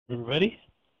everybody.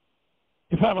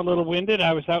 If I'm a little winded,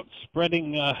 I was out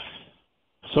spreading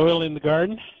soil in the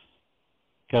garden.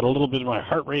 Got a little bit of my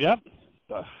heart rate up.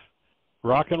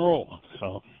 Rock and roll.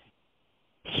 So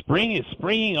spring is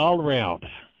springing all around.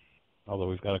 Although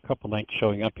we've got a couple nights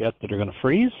showing up yet that are going to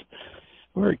freeze.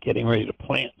 We're getting ready to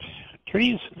plant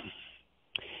trees,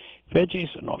 veggies,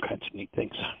 and all kinds of neat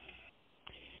things.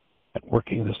 At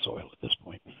working the soil at this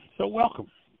point. So welcome.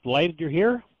 Delighted you're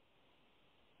here.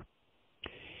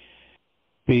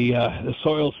 The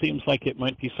soil seems like it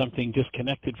might be something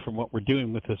disconnected from what we're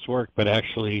doing with this work, but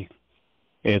actually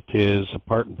it is a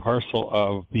part and parcel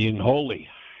of being holy.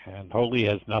 And holy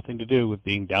has nothing to do with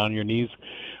being down on your knees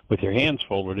with your hands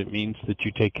folded. It means that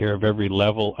you take care of every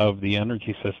level of the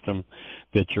energy system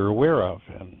that you're aware of.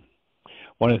 And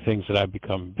one of the things that I've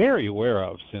become very aware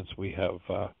of since we have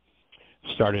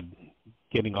started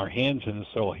getting our hands in the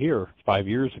soil here 5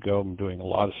 years ago, I'm doing a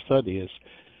lot of study, is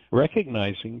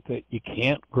recognizing that you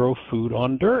can't grow food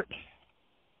on dirt.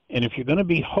 And if you're going to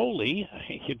be holy,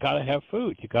 you got to have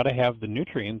food. You got to have the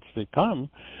nutrients that come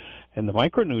and the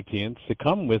micronutrients that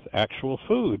come with actual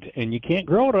food. And you can't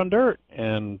grow it on dirt.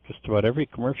 And just about every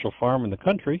commercial farm in the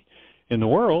country, in the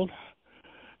world,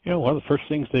 you know, one of the first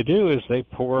things they do is they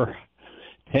pour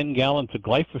 10 gallons of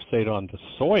glyphosate on the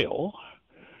soil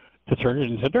to turn it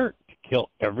into dirt, to kill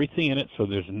everything in it so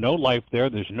there's no life there,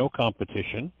 there's no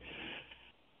competition,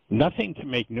 nothing to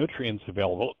make nutrients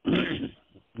available.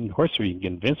 Of course, if you can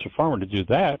convince a farmer to do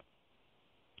that,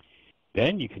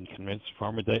 then you can convince the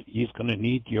farmer that he's going to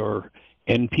need your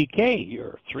NPK,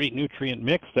 your 3-nutrient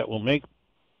mix that will make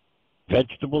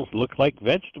vegetables look like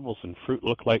vegetables and fruit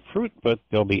look like fruit, but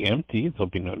they'll be empty. There'll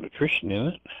be no nutrition in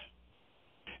it.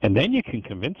 And then you can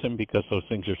convince them, because those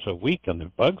things are so weak and the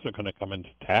bugs are going to come and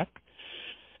attack,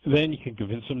 then you can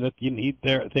convince them that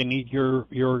they need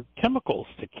your chemicals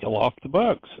to kill off the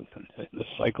bugs. And the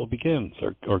cycle begins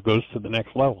or goes to the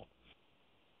next level.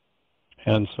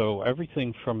 And so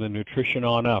everything from the nutrition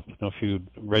on up, you know, if you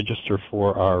register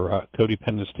for our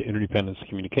codependence to interdependence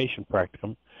communication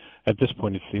practicum, at this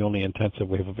point it's the only intensive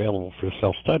we have available for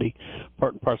self-study.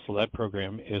 Part and parcel of that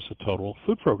program is a total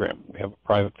food program. We have a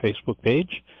private Facebook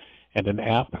page and an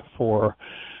app for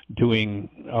doing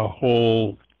a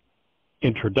whole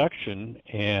introduction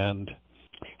and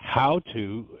how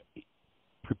to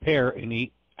prepare and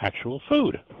eat actual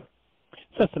food.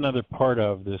 So that's another part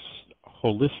of this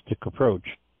holistic approach,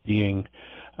 being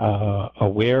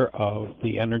aware of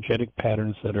the energetic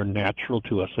patterns that are natural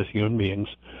to us as human beings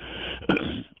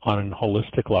on a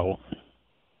holistic level.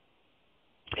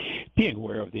 Being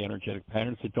aware of the energetic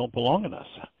patterns that don't belong in us.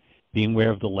 Being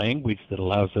aware of the language that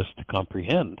allows us to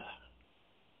comprehend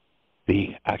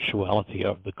the actuality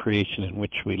of the creation in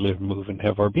which we live, move, and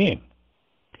have our being.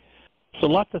 So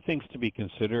lots of things to be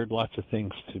considered, lots of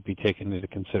things to be taken into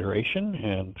consideration,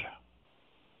 and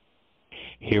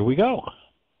here we go.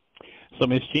 So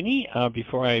Ms. Jeannie,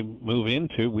 before I move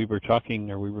into, we were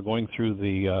going through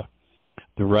the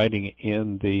writing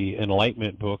in the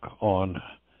Enlightenment book on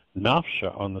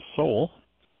Napsha, on the soul,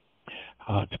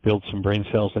 to build some brain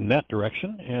cells in that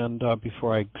direction. And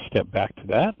before I step back to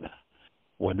that,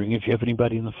 wondering if you have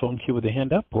anybody in the phone queue with a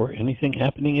hand up or anything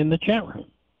happening in the chat room.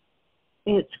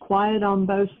 It's quiet on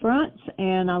both fronts,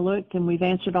 and I looked and we've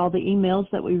answered all the emails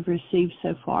that we've received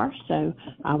so far, so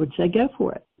I would say go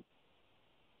for it.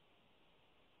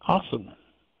 Awesome.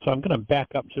 So I'm going to back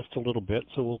up just a little bit,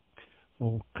 so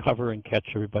we'll cover and catch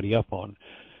everybody up on.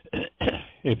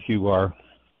 If you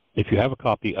have a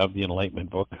copy of the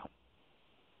Enlightenment book,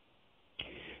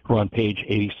 we're on page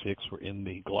 86. We're in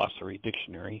the glossary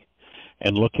dictionary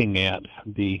and looking at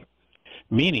the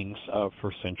meanings of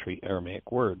first-century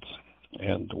Aramaic words.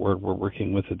 And the word we're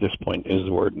working with at this point is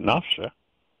the word Napsha,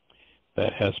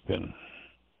 that has been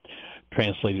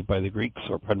translated by the Greeks,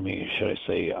 or pardon me, should I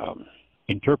say,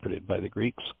 interpreted by the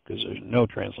Greeks, because there's no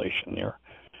translation there.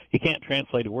 You can't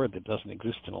translate a word that doesn't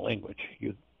exist in a language.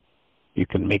 You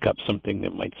can make up something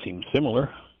that might seem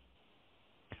similar,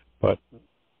 but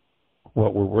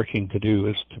what we're working to do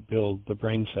is to build the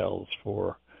brain cells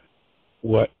for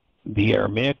what the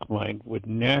Aramaic mind would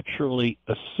naturally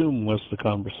assume was the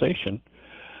conversation,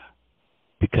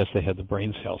 because they had the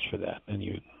brain cells for that. And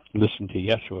you listen to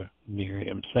Yeshua,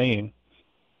 Miriam, saying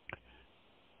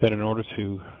that in order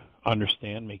to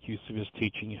understand, make use of his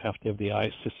teaching, you have to have the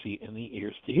eyes to see and the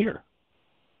ears to hear.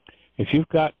 If you've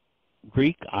got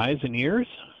Greek eyes and ears,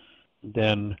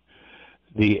 then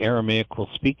the Aramaic will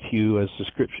speak to you as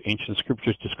the ancient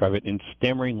scriptures describe it, in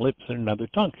stammering lips in another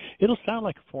tongue. It'll sound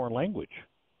like a foreign language.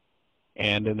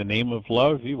 And in the name of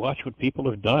love, you watch what people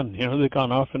have done. You know, they've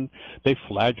gone off and they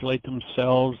flagellate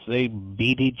themselves, they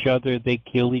beat each other, they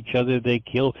kill each other, they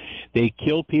kill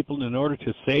people in order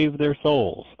to save their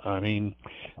souls. I mean,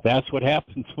 that's what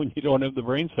happens when you don't have the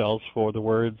brain cells for the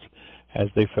words as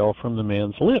they fell from the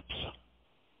man's lips.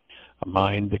 A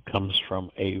mind that comes from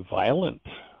a violent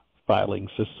filing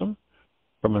system,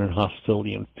 from an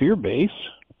hostility and fear base,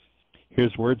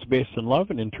 here's words based in love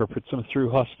and interprets them through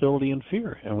hostility and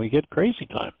fear, and we get crazy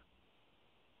time.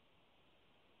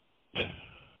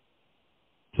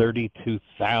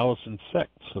 32,000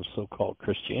 sects of so-called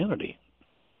Christianity,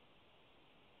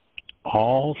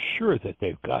 all sure that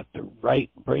they've got the right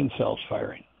brain cells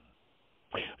firing.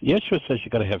 Yeshua says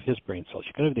you've got to have his brain cells.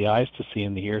 You've got to have the eyes to see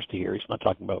and the ears to hear. He's not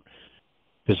talking about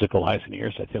physical eyes and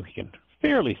ears. I think we can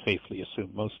fairly safely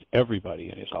assume most everybody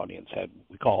in his audience had what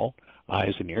we call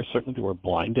eyes and ears. Certainly they were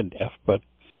blind and deaf, but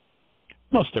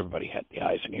most everybody had the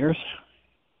eyes and ears.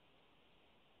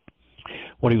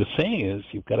 What he was saying is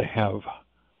you've got to have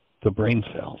the brain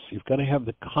cells. You've got to have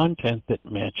the content that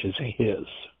matches his.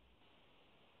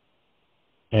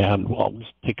 And I'll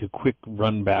just take a quick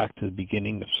run back to the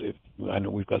beginning. I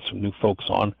know we've got some new folks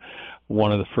on.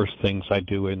 One of the first things I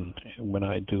do when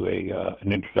I do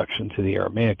an introduction to the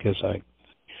Aramaic is I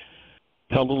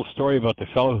tell a little story about the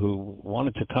fellow who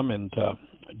wanted to come and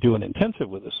do an intensive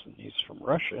with us. And he's from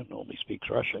Russia and only speaks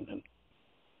Russian.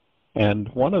 And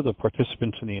one of the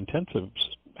participants in the intensives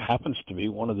happens to be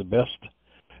one of the best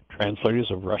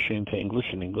translators of Russian into English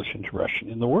and English into Russian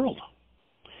in the world.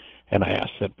 And I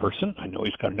asked that person, I know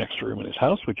he's got an extra room in his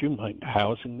house, would you mind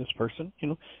housing this person? You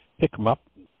know, pick him up,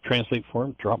 translate for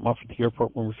him, drop him off at the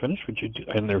airport when we're finished, would you do?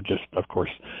 And they're just, of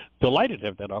course, delighted to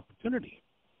have that opportunity.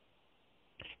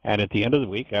 And at the end of the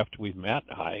week, after we've met,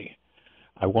 I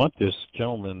want this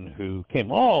gentleman who came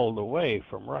all the way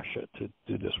from Russia to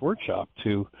do this workshop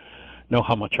to know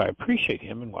how much I appreciate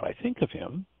him and what I think of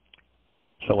him.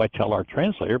 So I tell our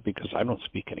translator, because I don't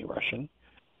speak any Russian,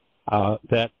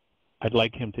 that I'd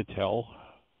like him to tell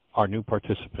our new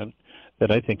participant that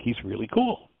I think he's really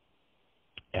cool.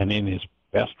 And in his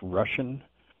best Russian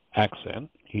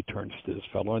accent, he turns to this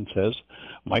fellow and says,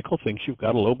 Michael thinks you've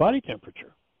got a low body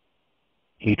temperature.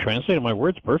 He translated my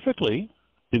words perfectly.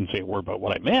 Didn't say a word about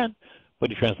what I meant, but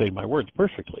he translated my words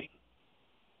perfectly.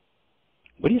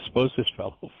 What do you suppose this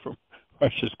fellow from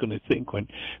Russia is going to think when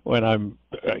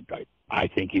I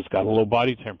think he's got a low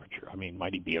body temperature? I mean,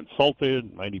 might he be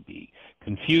insulted? Might he be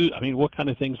confused? I mean, what kind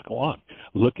of things go on?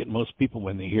 Look at most people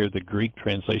when they hear the Greek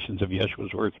translations of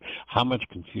Yeshua's words. How much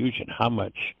confusion, how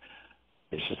much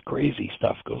this is crazy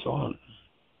stuff goes on.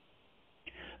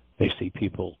 They see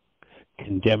people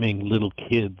condemning little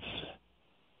kids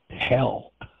to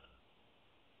hell.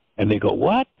 And they go,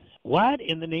 what? What?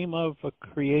 In the name of a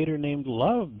creator named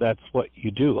love, that's what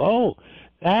you do. Oh,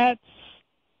 that's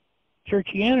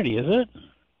churchianity, is it?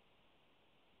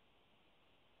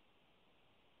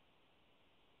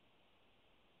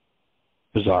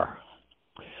 Bizarre.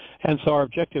 And so our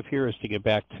objective here is to get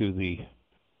back to the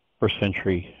first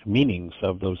century meanings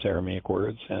of those Aramaic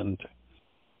words. And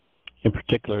in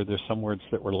particular, there's some words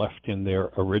that were left in their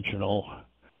original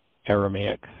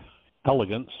Aramaic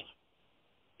elegance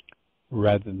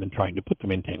rather than trying to put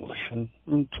them into English. And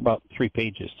it's about 3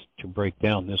 pages to break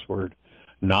down this word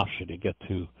Napsha to get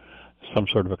to some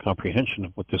sort of a comprehension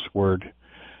of what this word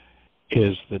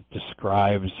is that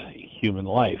describes human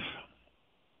life.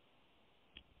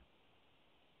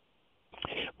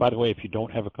 By the way, if you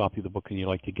don't have a copy of the book and you'd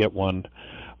like to get one,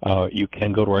 you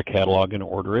can go to our catalog and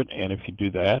order it. And if you do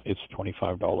that, it's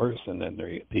 $25, and then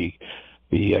the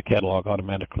catalog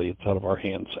automatically, it's out of our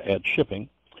hands, adds shipping.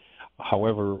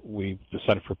 However, we've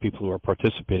decided for people who are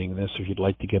participating in this, if you'd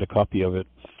like to get a copy of it,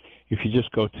 if you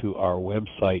just go to our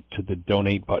website to the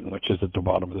donate button, which is at the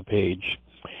bottom of the page,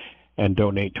 and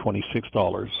donate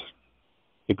 $26,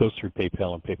 it goes through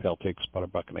PayPal, and PayPal takes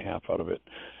about $1.50 out of it.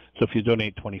 So if you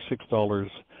donate $26,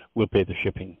 we'll pay the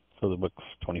shipping. So the book's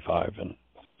 $25,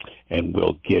 and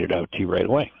we'll get it out to you right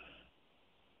away.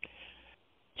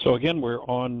 So again, we're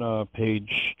on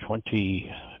page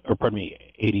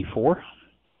 84.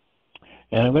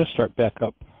 And I'm going to start back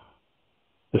up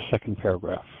the second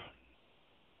paragraph.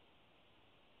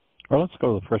 Or let's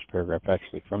go to the first paragraph,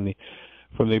 actually. From the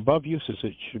above uses,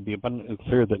 it should be abundantly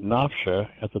clear that Napsha,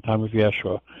 at the time of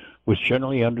Yeshua, was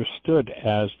generally understood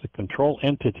as the control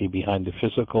entity behind the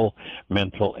physical,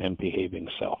 mental, and behaving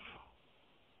self.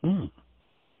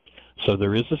 So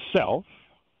there is a self,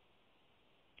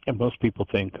 and most people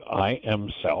think, I am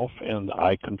self, and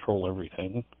I control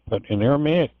everything. But in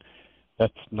Aramaic,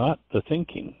 that's not the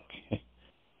thinking.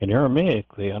 In Aramaic,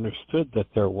 they understood that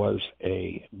there was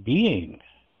a being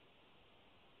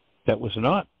that was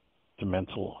not the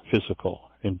mental, physical,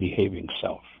 and behaving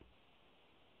self.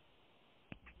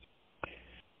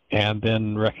 And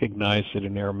then recognize that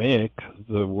in Aramaic,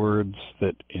 the words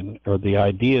that or the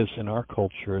ideas in our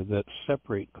culture that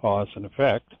separate cause and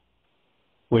effect,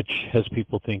 which has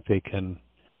people think they can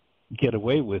get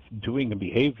away with doing a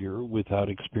behavior without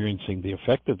experiencing the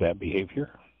effect of that behavior.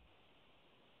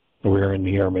 Where in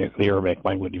the Aramaic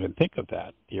mind wouldn't even think of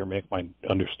that. The Aramaic mind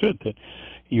understood that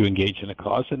you engage in a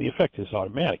cause and the effect is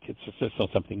automatic. It's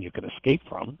not something you can escape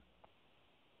from.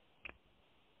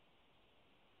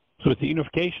 So with the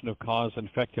unification of cause and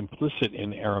effect implicit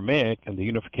in Aramaic and the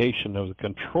unification of the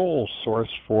control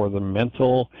source for the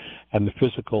mental and the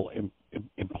physical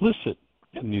implicit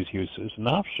in these uses,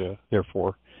 Napsha,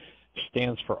 therefore,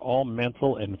 stands for all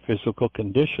mental and physical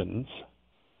conditions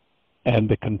and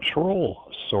the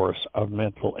control source of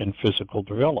mental and physical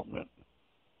development.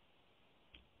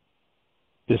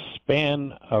 This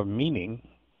span of meaning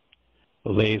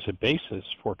lays a basis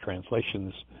for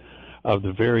translations of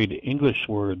the varied English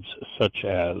words such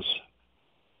as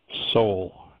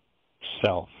soul,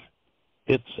 self,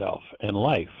 itself, and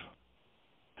life.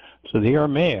 So the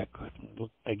Aramaic,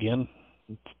 again,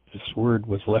 this word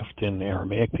was left in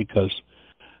Aramaic because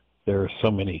there are so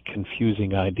many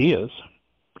confusing ideas,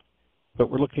 but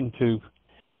we're looking to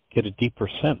get a deeper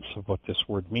sense of what this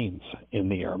word means in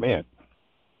the Aramaic.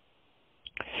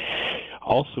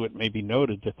 Also, it may be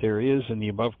noted that there is, in the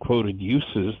above quoted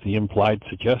uses, the implied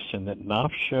suggestion that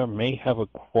Napsha may have a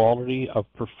quality of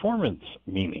performance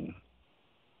meaning.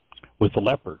 With the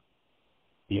leper,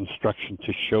 the instruction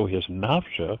to show his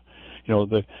Napsha, when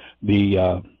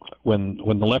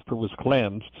the leper was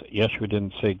cleansed, Yeshua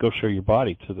didn't say, go show your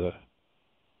body to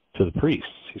the priests.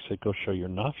 He said, go show your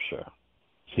Napsha.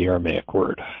 It's the Aramaic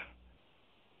word.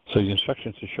 So the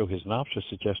instructions to show his Napsha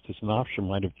suggest his Napsha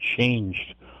might have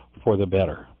changed for the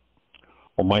better,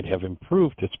 or might have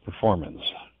improved its performance.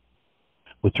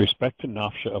 With respect to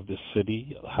Napsha of the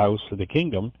city, house, or the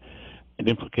kingdom, an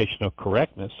implication of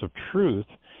correctness, of truth,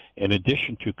 in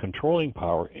addition to controlling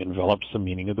power, envelops the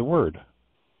meaning of the word.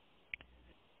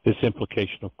 This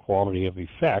implication of quality of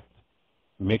effect,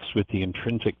 mixed with the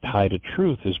intrinsic tie to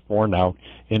truth, is borne out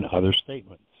in other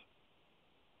statements.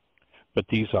 But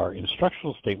these are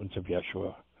instructional statements of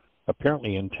Yeshua,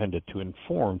 apparently intended to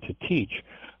inform, to teach,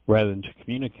 rather than to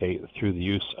communicate through the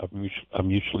use of a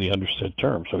mutually understood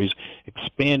term. So he's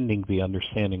expanding the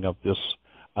understanding of this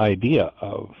idea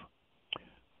of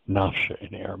Napsha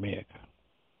in Aramaic.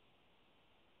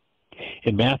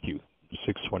 In Matthew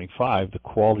 6:25, the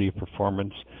quality of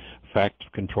performance, fact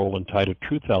of control, and tie to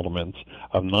truth elements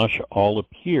of Napsha all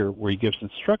appear, where he gives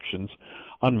instructions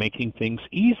on making things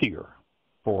easier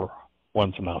for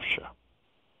one's Napsha.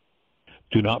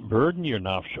 Do not burden your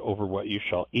Napsha over what you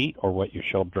shall eat, or what you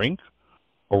shall drink,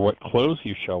 or what clothes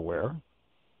you shall wear.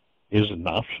 Is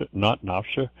Napsha, not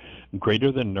Napsha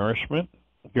greater than nourishment,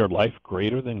 your life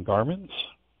greater than garments?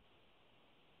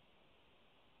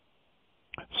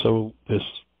 So this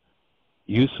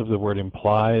use of the word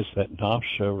implies that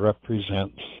Napsha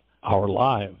represents our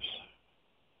lives.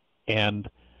 And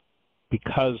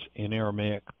because in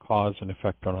Aramaic cause and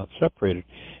effect are not separated,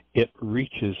 it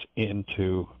reaches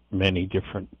into many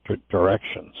different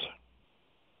directions.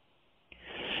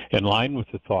 In line with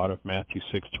the thought of Matthew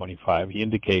 6:25, he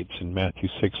indicates in Matthew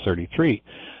 6:33,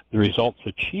 the results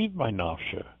achieved by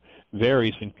Napsha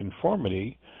varies in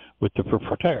conformity with the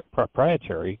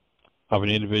proprietary of an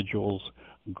individual's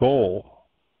goal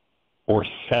or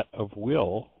set of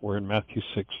will, where in Matthew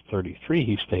 6:33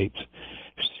 he states,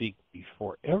 seek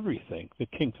before everything the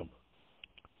kingdom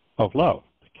of love,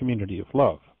 the community of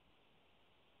love.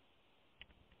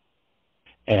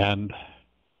 And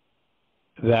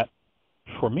that,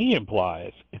 for me,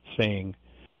 implies it's saying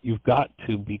you've got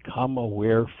to become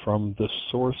aware from the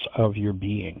source of your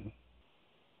being.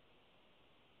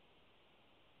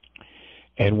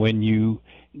 And when you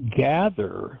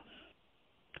gather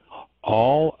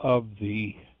all of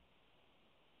the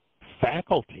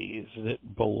faculties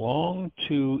that belong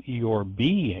to your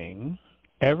being,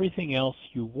 everything else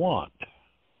you want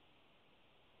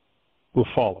will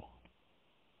follow.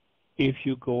 If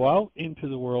you go out into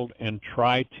the world and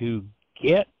try to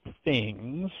get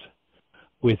things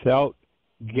without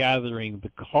gathering the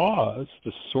cause,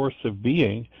 the source of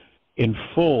being, in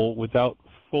full, without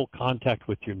full contact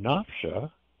with your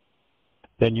Napsha,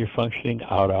 then you're functioning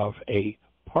out of a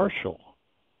partial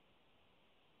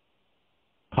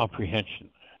comprehension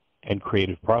and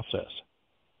creative process.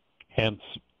 Hence,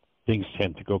 things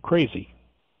tend to go crazy.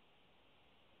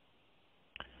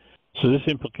 So this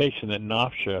implication that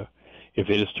Napsha if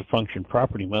it is to function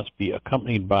properly, must be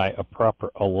accompanied by a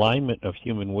proper alignment of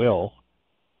human will,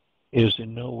 is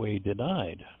in no way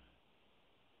denied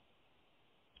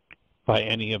by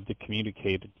any of the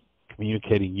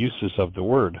communicating uses of the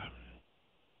word.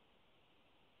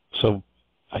 So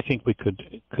I think we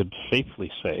could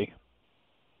safely say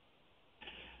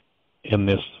in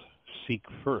this seek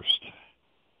first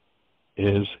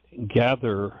is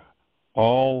gather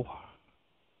all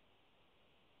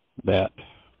that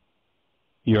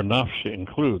your Napsha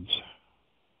includes.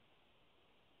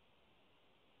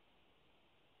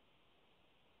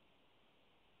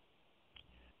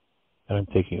 And I'm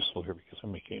taking it slow here because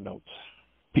I'm making notes.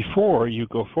 Before you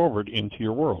go forward into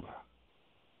your world,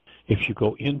 if you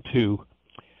go into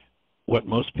what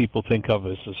most people think of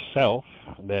as a self,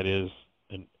 that is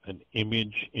an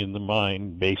image in the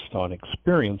mind based on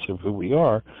experience of who we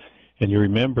are, and you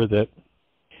remember that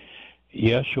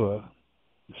Yeshua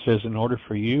says in order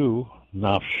for you,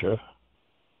 Napsha,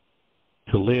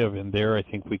 to live, and there I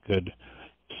think we could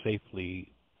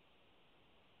safely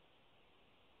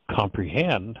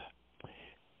comprehend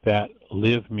that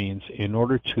live means in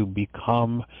order to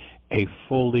become a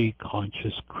fully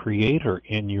conscious creator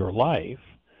in your life,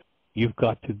 you've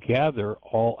got to gather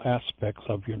all aspects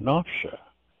of your Napsha,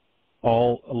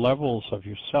 all levels of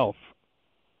yourself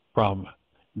from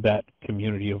that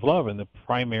community of love. And the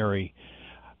primary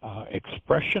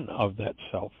expression of that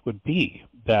self would be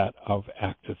that of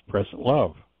active present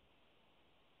love.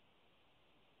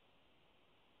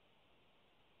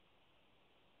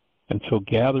 And so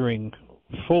gathering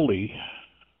fully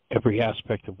every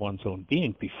aspect of one's own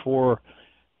being before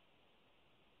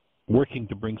working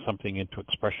to bring something into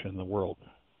expression in the world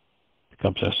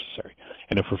becomes necessary.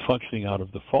 And if we're functioning out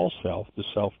of the false self, the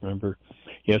self, remember,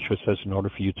 Yeshua says in order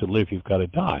for you to live, you've got to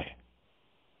die.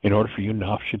 In order for you,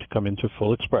 Napsha, to come into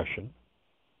full expression,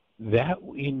 that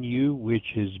in you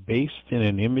which is based in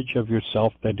an image of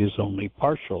yourself that is only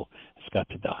partial has got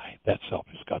to die. That self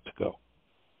has got to go.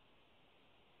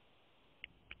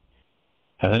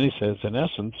 And then he says, in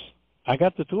essence, I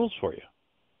got the tools for you.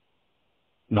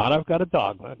 Not I've got a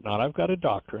dogma, not I've got a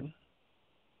doctrine,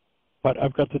 but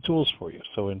I've got the tools for you.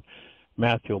 So in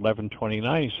Matthew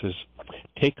 11:29, he says,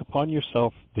 take upon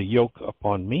yourself the yoke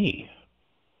upon me,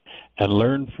 and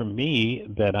learn from me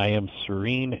that I am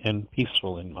serene and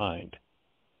peaceful in mind,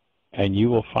 and you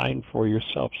will find for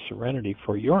yourself serenity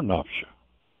for your Napsha.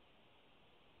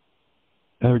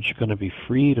 In other words, you're going to be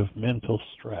freed of mental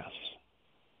stress.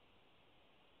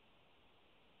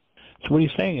 So what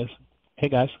he's saying is, hey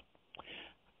guys,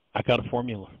 I got a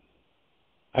formula.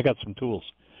 I got some tools.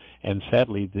 And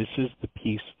sadly, this is the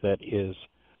piece that is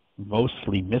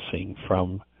mostly missing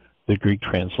from the Greek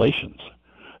translations.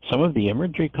 Some of the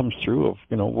imagery comes through of,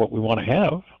 what we want to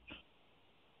have,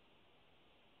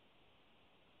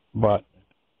 but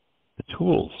the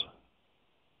tools,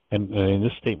 and in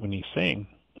this statement he's saying,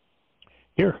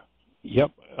 here,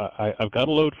 yep, I've got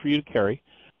a load for you to carry,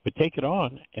 but take it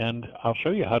on, and I'll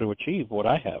show you how to achieve what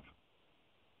I have.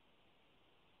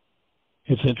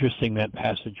 It's interesting, that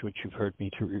passage which you've heard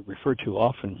me refer to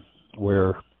often,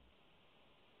 where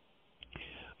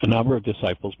a number of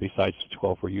disciples besides the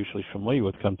 12 we're usually familiar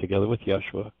with come together with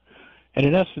Yeshua, and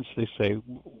in essence they say,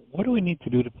 what do we need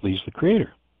to do to please the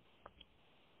Creator?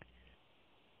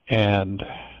 And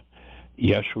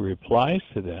Yeshua replies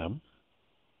to them,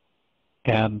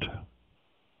 and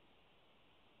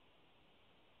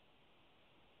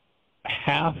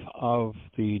half of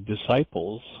the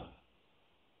disciples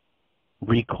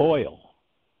recoil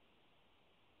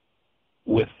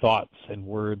with thoughts and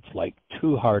words like,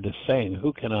 too hard a saying,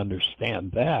 who can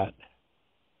understand that?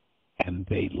 And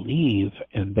they leave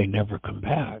and they never come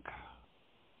back.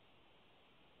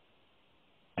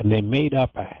 And they made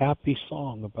up a happy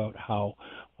song about how,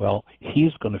 well,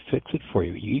 he's going to fix it for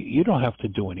you. You don't have to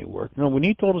do any work. When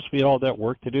he told us we had all that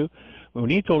work to do, when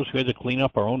he told us we had to clean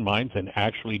up our own minds and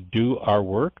actually do our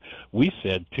work, we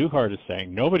said, too hard a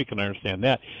saying, nobody can understand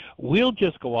that. We'll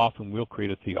just go off and we'll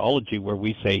create a theology where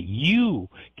we say, you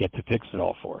get to fix it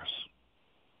all for us.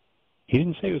 He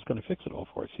didn't say he was going to fix it all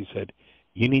for us. He said,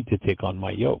 you need to take on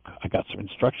my yoke. I got some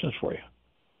instructions for you.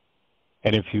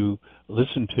 And if you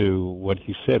listen to what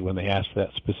he said when they asked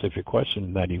that specific question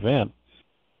in that event,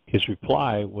 his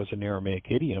reply was an Aramaic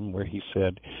idiom where he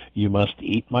said, you must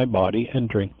eat my body and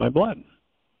drink my blood.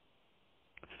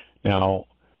 Now,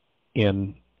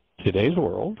 in today's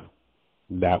world,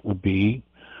 that would be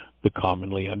the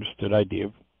commonly understood idea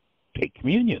of take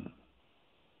communion.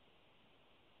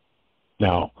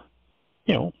 Now,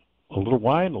 a little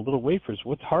wine, a little wafers,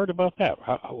 what's hard about that?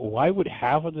 Why would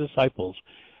half of the disciples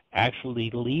actually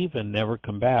leave and never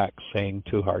come back, saying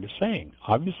too hard a saying.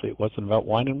 Obviously, it wasn't about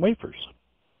wine and wafers.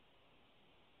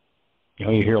 You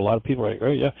know, you hear a lot of people like,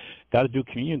 oh yeah, got to do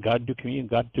communion, got to do communion,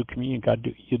 got to do communion, got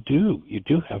to do. You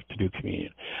do have to do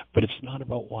communion, but it's not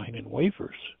about wine and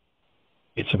wafers.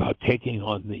 It's about taking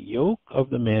on the yoke of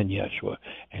the man Yeshua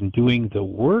and doing the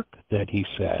work that he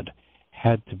said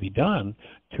had to be done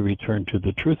to return to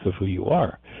the truth of who you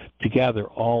are, to gather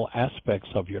all aspects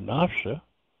of your Napsha,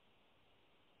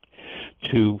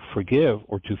 to forgive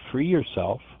or to free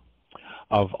yourself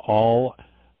of all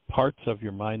parts of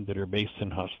your mind that are based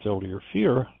in hostility or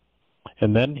fear.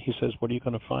 And then he says, what are you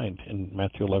going to find in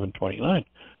Matthew 11:29?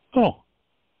 Oh,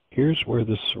 here's where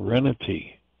the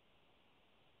serenity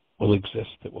will exist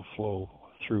that will flow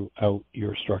throughout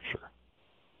your structure.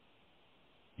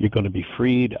 You're going to be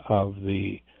freed of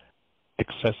the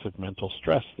excessive mental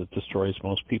stress that destroys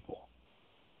most people.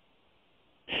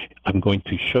 I'm going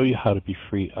to show you how to be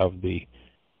free of the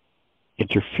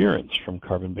interference from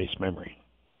carbon-based memory.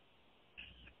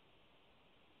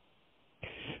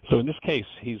 So in this case,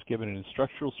 he's given an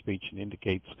instructional speech and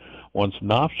indicates one's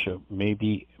Napsha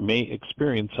may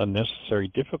experience unnecessary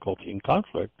difficulty and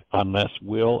conflict unless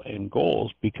will and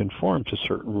goals be conformed to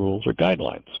certain rules or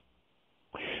guidelines.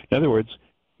 In other words,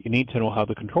 you need to know how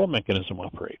the control mechanism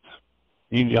operates.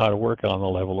 You need to know how to work on the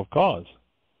level of cause.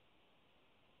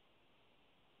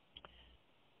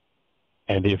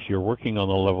 And if you're working on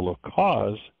the level of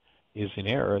cause is in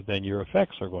error, then your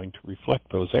effects are going to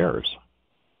reflect those errors.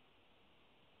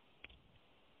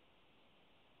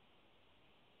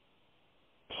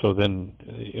 So then,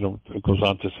 it goes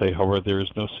on to say, however, there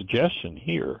is no suggestion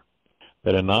here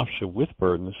that a Napsha with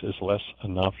burdens is less a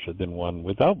Napsha than one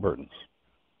without burdens.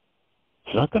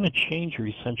 It's not going to change your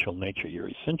essential nature. Your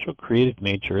essential created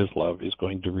nature as love is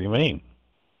going to remain.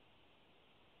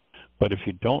 But if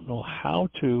you don't know how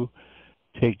to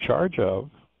take charge of,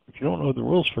 if you don't know the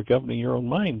rules for governing your own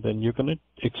mind, then you're going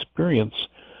to experience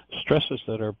stresses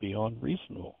that are beyond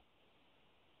reasonable.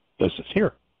 This is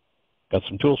here. Got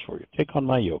some tools for you. Take on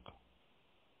my yoke.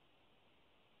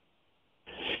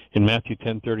 In Matthew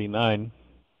 10:39,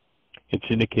 it's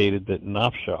indicated that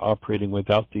Napsha operating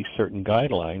without these certain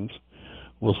guidelines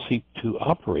will seek to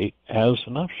operate as a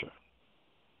Napsha.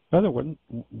 In other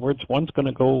words, one's going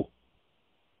to go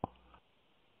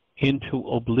into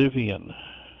oblivion,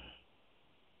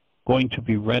 going to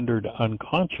be rendered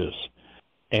unconscious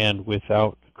and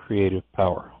without creative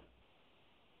power.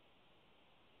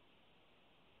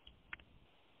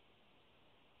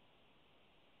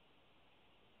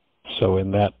 So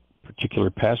in that particular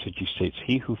passage, he states,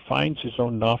 he who finds his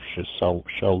own Napsha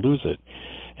shall lose it,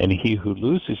 and he who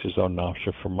loses his own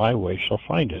Napsha for my way shall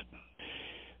find it.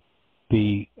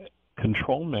 The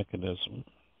control mechanism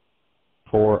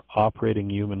for operating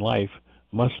human life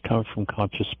must come from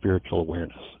conscious spiritual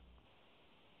awareness.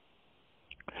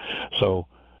 So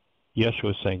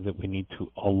Yeshua is saying that we need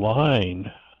to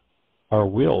align our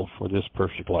will for this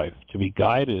perfect life, to be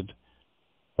guided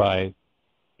by,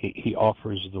 he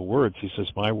offers the words. He says,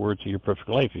 my words are your perfect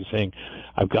life. He's saying,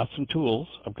 I've got some tools.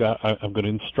 I'm going to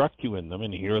instruct you in them,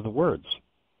 and here are the words.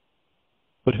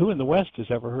 But who in the West has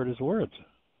ever heard his words?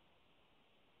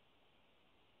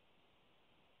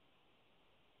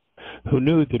 Who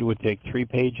knew that it would take 3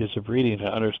 pages of reading to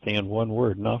understand one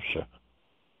word, Napsha?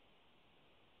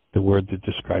 The word that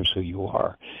describes who you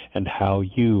are and how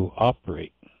you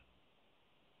operate.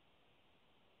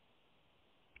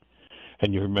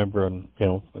 And you remember,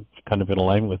 it's kind of in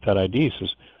alignment with that idea. He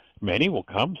says, many will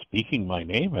come speaking my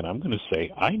name, and I'm going to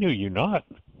say, I knew you not.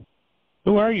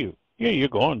 Who are you? Yeah, you're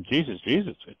going, Jesus,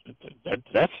 Jesus.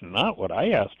 That's not what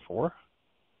I asked for.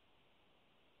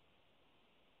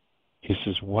 He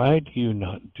says, why do you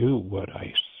not do what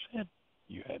I said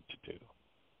you had to do?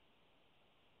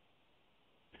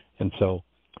 And so,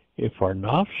 if our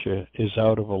Napsha is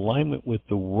out of alignment with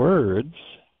the words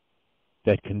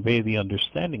that convey the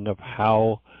understanding of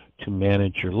how to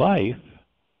manage your life,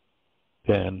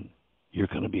 then you're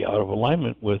going to be out of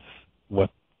alignment with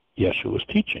what Yeshua was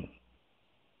teaching.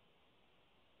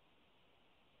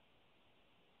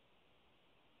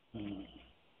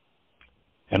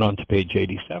 And on to page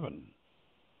 87.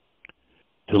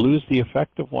 To lose the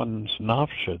effect of one's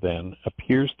Napsha, then,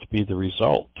 appears to be the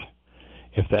result,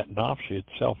 if that Napsha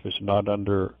itself is not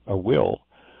under a will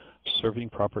serving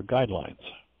proper guidelines.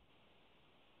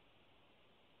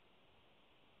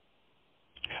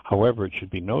 However, it should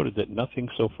be noted that nothing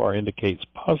so far indicates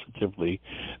positively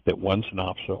that one's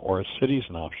Napsha or a city's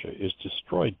Napsha is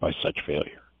destroyed by such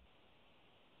failure.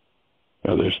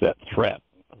 Now, there's that threat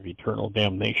of eternal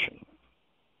damnation,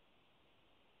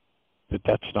 but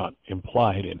that's not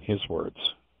implied in his words.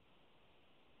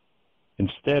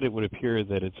 Instead, it would appear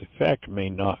that its effect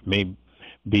may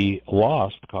be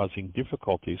lost, causing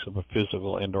difficulties of a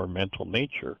physical and or mental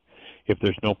nature if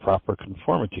there's no proper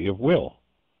conformity of will.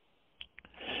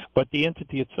 But the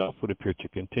entity itself would appear to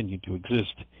continue to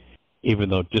exist, even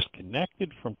though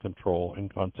disconnected from control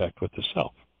and contact with the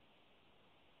self.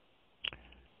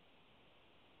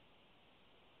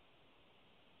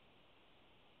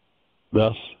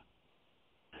 Thus,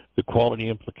 the quality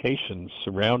implications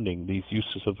surrounding these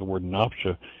uses of the word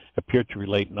Napsha appear to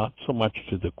relate not so much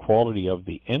to the quality of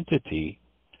the entity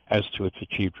as to its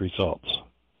achieved results.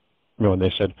 You know, when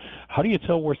they said, how do you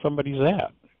tell where somebody's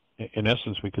at? In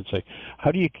essence, we could say,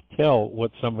 how do you tell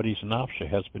what somebody's Napsha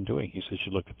has been doing? He says,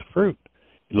 you look at the fruit.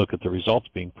 You look at the results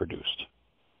being produced.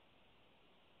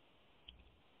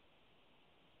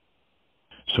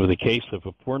 So in the case of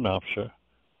a poor Napsha,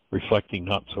 reflecting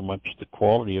not so much the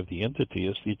quality of the entity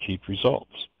as the achieved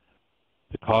results.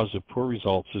 The cause of poor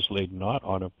results is laid not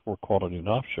on a poor quality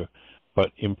Napsha,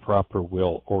 but improper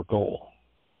will or goal.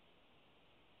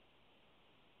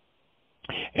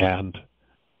 And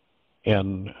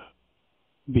in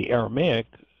the Aramaic,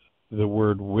 the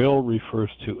word will refers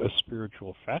to a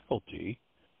spiritual faculty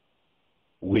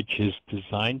which is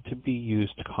designed to be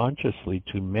used consciously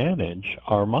to manage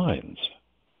our minds.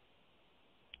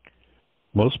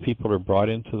 Most people are brought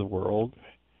into the world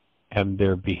and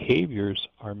their behaviors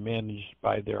are managed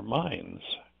by their minds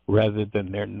rather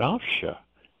than their Napsha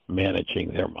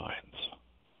managing their minds.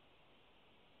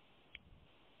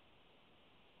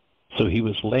 So he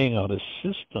was laying out a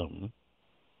system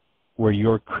where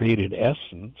your created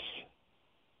essence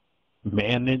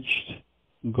managed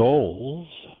goals,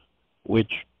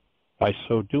 which by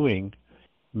so doing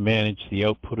manage the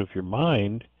output of your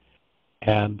mind,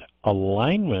 and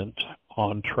alignment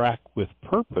on track with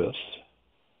purpose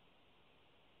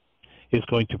is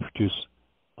going to produce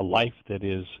a life that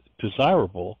is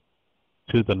desirable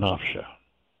to the Napsha.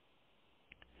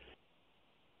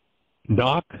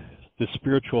 Knock the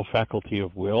spiritual faculty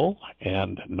of will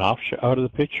and Napsha out of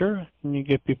the picture, and you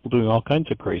get people doing all kinds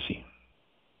of crazy.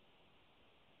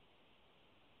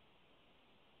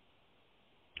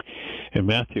 And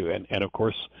Matthew, and of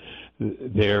course,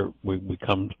 there we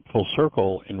come full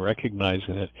circle in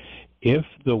recognizing that if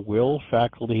the will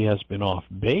faculty has been off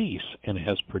base and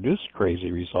has produced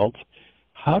crazy results,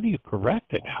 how do you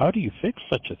correct it? How do you fix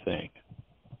such a thing?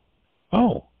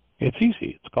 Oh, it's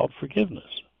easy. It's called forgiveness.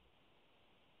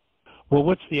 Well,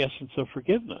 what's the essence of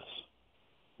forgiveness?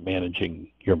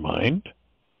 Managing your mind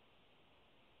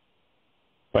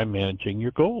by managing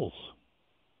your goals.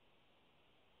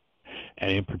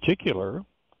 And in particular,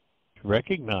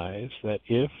 recognize that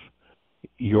if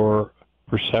your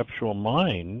perceptual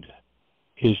mind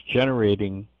is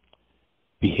generating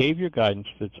behavior guidance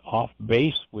that's off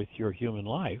base with your human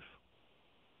life,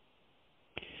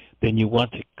 then you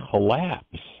want to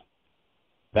collapse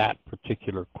that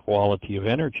particular quality of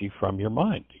energy from your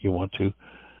mind. You want to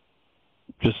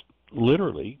just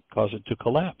literally cause it to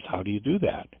collapse. How do you do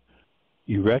that?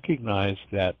 You recognize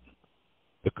that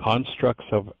the constructs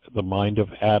of the mind of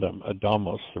Adam,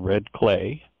 Adamos, the red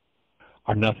clay,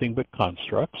 are nothing but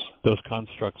constructs. Those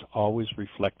constructs always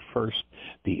reflect first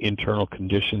the internal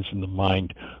conditions in the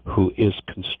mind who is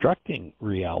constructing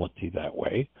reality that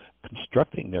way,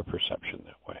 constructing their perception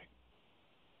that way.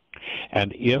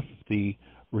 And if the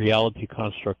reality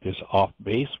construct is off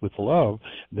base with love,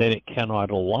 then it cannot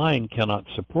align, cannot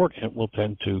support, and it will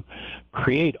tend to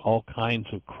create all kinds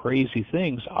of crazy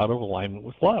things out of alignment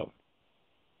with love.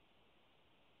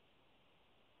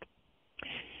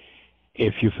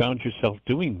 If you found yourself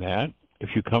doing that,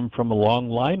 if you come from a long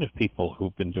line of people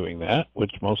who've been doing that,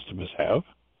 which most of us have,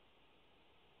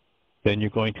 then you're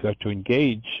going to have to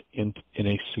engage in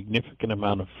a significant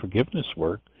amount of forgiveness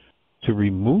work to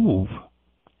remove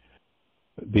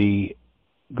the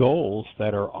goals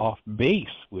that are off base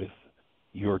with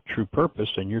your true purpose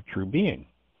and your true being.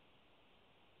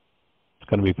 It's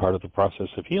going to be part of the process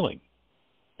of healing.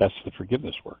 That's the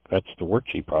forgiveness work. That's the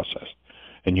worksheet process.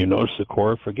 And you notice the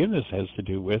core of forgiveness has to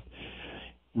do with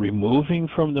removing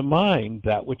from the mind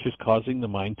that which is causing the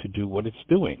mind to do what it's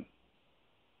doing.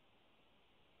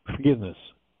 Forgiveness,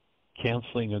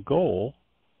 canceling a goal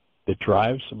that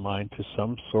drives the mind to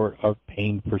some sort of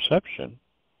pain perception.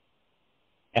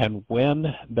 And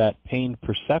when that pain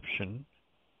perception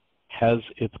has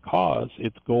its cause,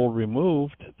 its goal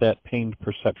removed, that pain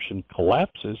perception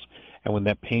collapses. And when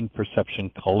that pain perception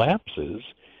collapses,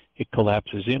 it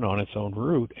collapses in on its own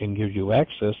root and gives you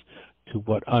access to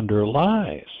what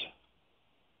underlies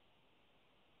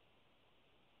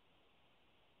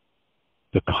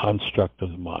the construct of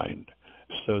the mind,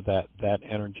 so that that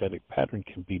energetic pattern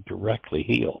can be directly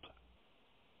healed.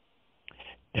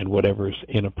 and whatever is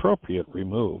inappropriate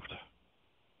removed.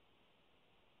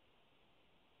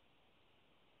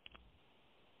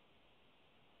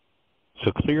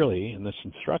 So clearly, in this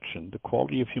instruction, the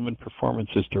quality of human performance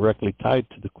is directly tied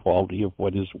to the quality of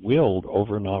what is willed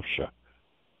over Napsha,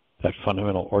 that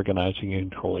fundamental organizing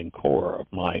and controlling core of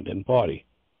mind and body.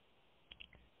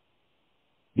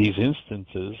 These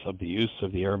instances of the use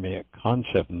of the Aramaic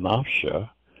concept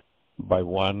Napsha by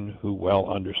one who well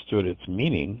understood its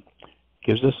meaning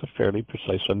gives us a fairly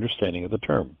precise understanding of the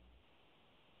term.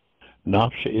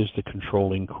 Napsha is the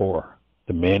controlling core,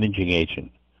 the managing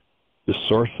agent, the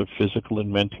source of physical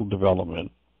and mental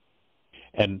development,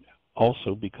 and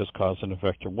also because cause and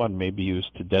effect are one, may be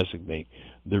used to designate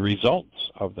the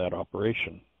results of that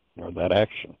operation or that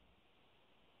action.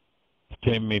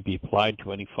 The term may be applied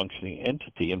to any functioning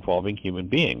entity involving human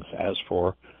beings, as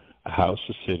for a house,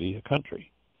 a city, a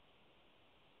country.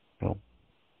 You know,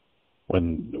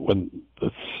 when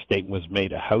the statement was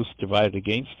made, a house divided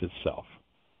against itself,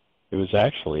 it was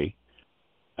actually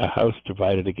a house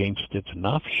divided against its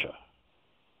Napsha.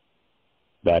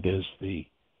 That is the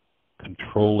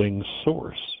controlling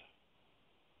source.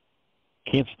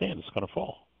 Can't stand, it's going to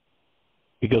fall.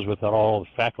 Because without all the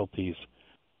faculties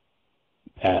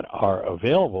that are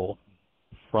available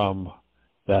from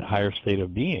that higher state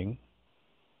of being,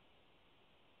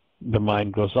 the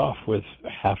mind goes off with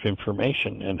half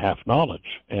information and half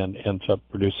knowledge and ends up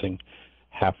producing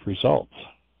half results.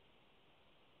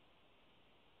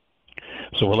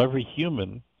 So while every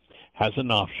human has a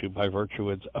Napsha by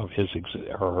virtue of his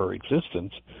or her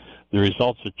existence, the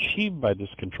results achieved by this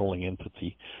controlling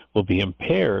entity will be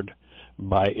impaired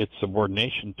by its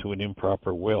subordination to an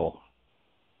improper will.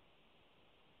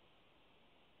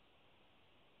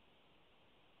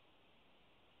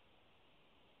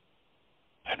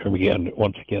 And again,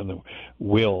 once again, the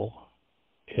will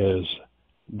is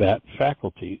that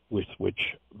faculty with which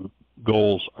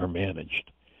goals are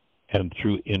managed, and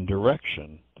through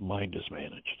indirection, the mind is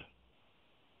managed.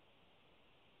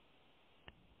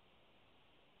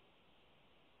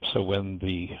 So when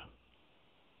the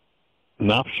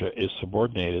Napsha is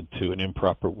subordinated to an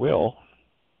improper will,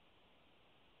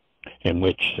 in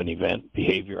which an event,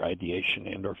 behavior, ideation,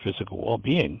 and or physical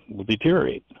well-being will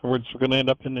deteriorate. In other words, we're going to end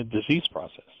up in a disease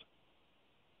process.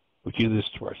 We do this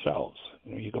to ourselves.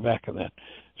 You go back and that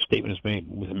statement is made,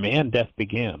 with man death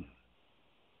began.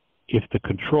 If the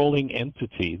controlling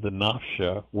entity, the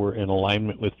Napsha, were in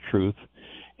alignment with truth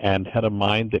and had a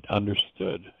mind that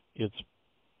understood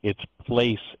its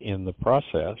place in the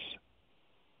process,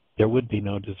 there would be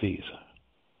no disease.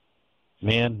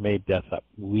 Man made death up.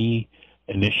 We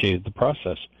initiated the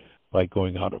process by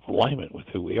going out of alignment with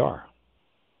who we are.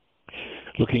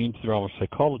 Looking into the realm of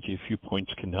psychology, a few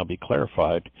points can now be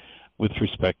clarified with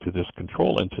respect to this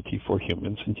control entity for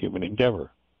humans and human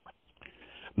endeavor.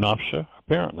 Napsha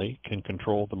apparently can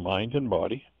control the mind and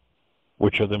body,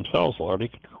 which are themselves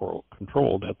already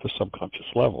controlled at the subconscious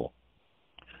level.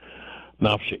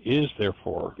 Napsha is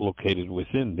therefore located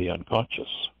within the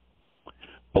unconscious,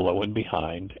 below and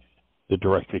behind the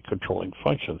directly controlling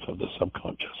functions of the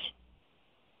subconscious.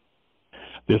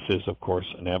 This is, of course,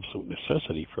 an absolute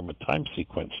necessity from a time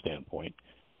sequence standpoint.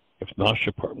 If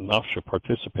Napsha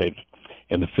participated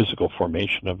in the physical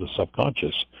formation of the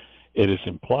subconscious, it is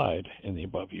implied in the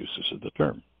above uses of the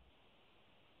term.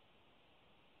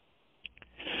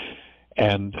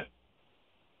 And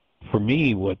for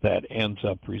me, what that ends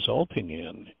up resulting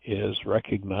in is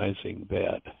recognizing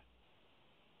that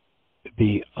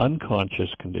the unconscious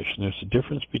condition, there's a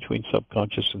difference between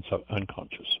subconscious and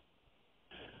unconscious.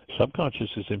 Subconscious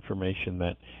is information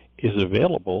that is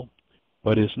available,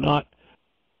 but is not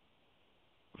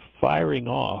firing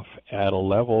off at a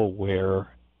level where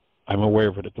I'm aware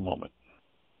of it at the moment.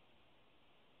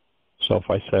 So if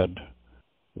I said,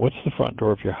 what's the front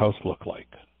door of your house look like?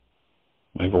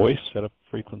 My voice set up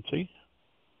frequency.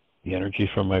 The energy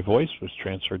from my voice was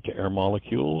transferred to air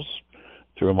molecules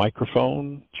through a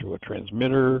microphone, through a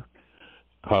transmitter,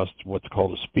 caused what's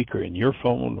called a speaker in your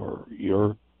phone or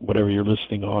your whatever you're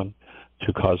listening on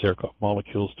to cause air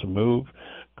molecules to move,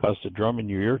 caused a drum in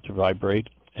your ear to vibrate,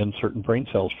 and certain brain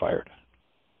cells fired.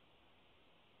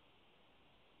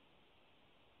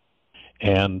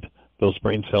 And those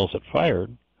brain cells that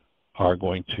fired are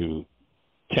going to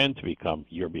tend to become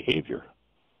your behavior.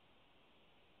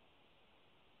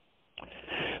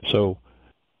 So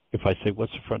if I say,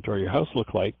 what's the front door of your house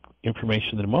look like?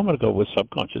 Information that a moment ago was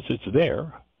subconscious. It's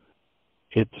there.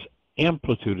 Its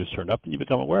amplitude is turned up, and you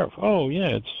become aware of, oh, yeah,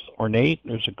 it's ornate.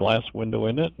 There's a glass window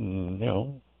in it, and, you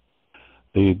know,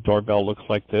 the doorbell looks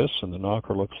like this, and the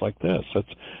knocker looks like this.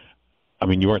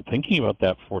 You weren't thinking about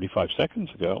that 45 seconds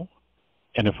ago.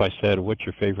 And if I said, what's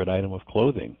your favorite item of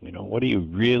clothing? You know, what do you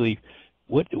really,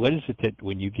 what is it that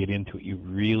when you get into it, you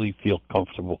really feel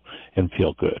comfortable and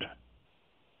feel good?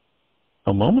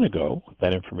 A moment ago,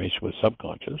 that information was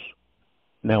subconscious.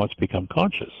 Now it's become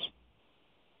conscious.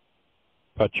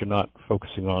 But you're not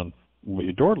focusing on what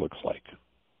your door looks like.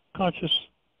 Conscious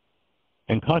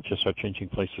and conscious are changing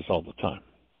places all the time.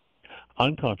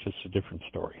 Unconscious is a different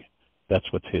story.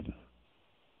 That's what's hidden.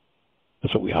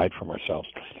 That's what we hide from ourselves.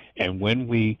 And when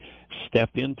we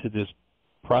step into this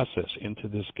process, into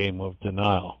this game of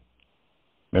denial,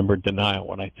 remember denial,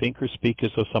 when I think or speak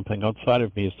as though something outside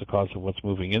of me is the cause of what's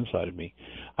moving inside of me,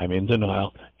 I'm in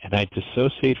denial, and I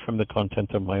dissociate from the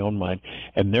content of my own mind,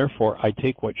 and therefore I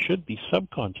take what should be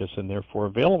subconscious and therefore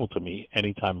available to me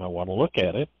anytime I want to look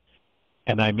at it,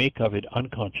 and I make of it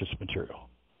unconscious material,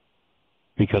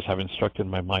 because I've instructed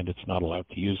my mind it's not allowed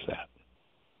to use that.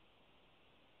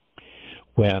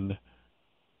 When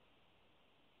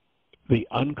the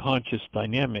unconscious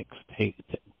dynamic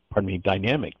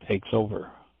takes over,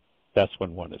 that's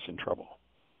when one is in trouble.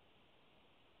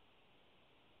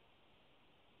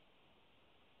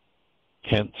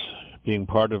 Hence, being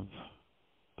part of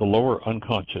the lower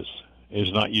unconscious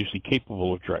is not usually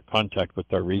capable of direct contact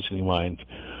with our reasoning minds,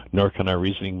 nor can our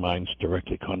reasoning minds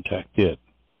directly contact it.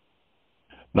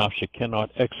 Napsha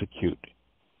cannot execute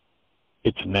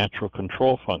its natural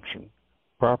control function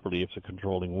properly if the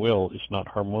controlling will is not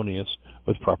harmonious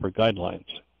with proper guidelines.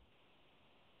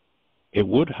 It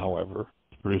would, however,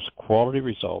 produce quality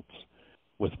results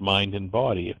with mind and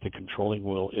body if the controlling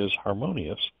will is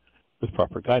harmonious with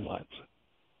proper guidelines.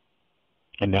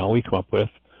 And now we come up with,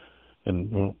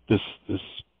 and this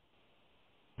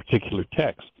particular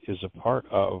text is a part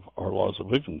of our Laws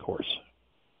of Living course.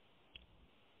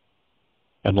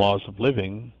 And laws of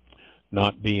living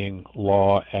not being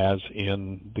law as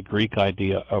in the Greek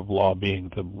idea of law being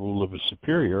the rule of a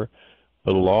superior,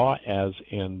 but law as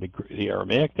in the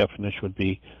Aramaic definition would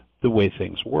be the way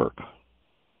things work.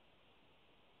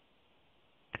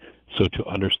 So to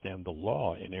understand the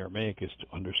law in Aramaic is to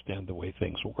understand the way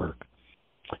things work.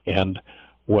 And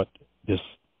what this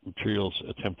material is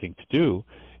attempting to do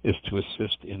is to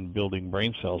assist in building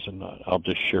brain cells. And I'll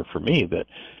just share for me that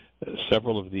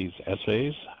several of these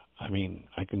essays, I mean,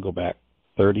 I can go back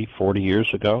 30, 40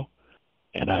 years ago,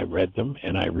 and I read them,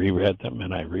 and I reread them,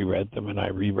 and I reread them, and I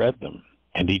reread them.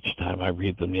 And each time I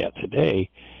read them yet today,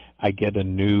 I get a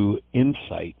new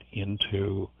insight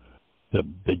into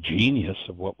the genius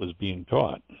of what was being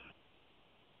taught.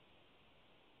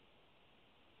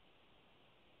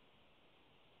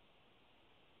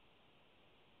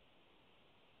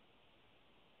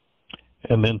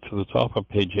 And then to the top of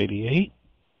page 88,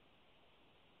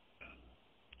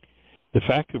 the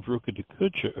fact of Ruka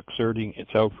Dakucha exerting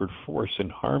its outward force in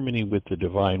harmony with the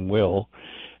divine will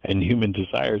and human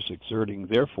desires exerting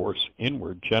their force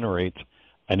inward generates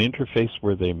an interface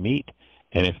where they meet,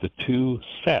 and if the two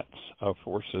sets of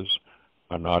forces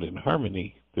are not in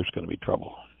harmony, there's going to be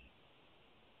trouble.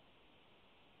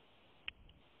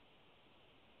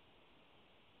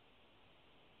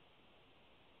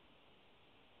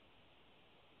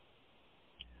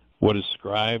 What is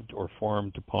scribed or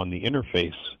formed upon the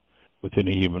interface within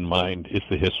a human mind is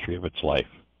the history of its life.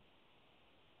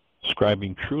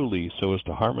 Scribing truly so as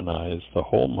to harmonize the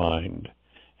whole mind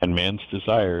and man's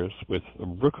desires with the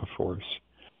Ruka force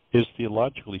is,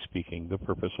 theologically speaking, the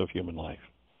purpose of human life.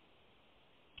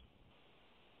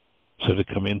 So to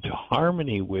come into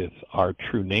harmony with our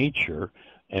true nature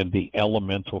and the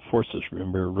elemental forces,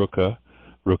 remember Ruka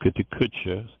to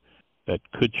Kucha, that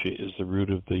Kucha is the root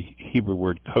of the Hebrew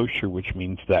word kosher, which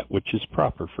means that which is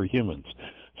proper for humans.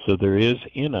 So there is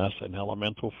in us an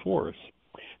elemental force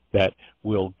that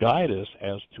will guide us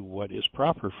as to what is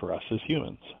proper for us as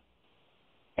humans.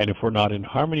 And if we're not in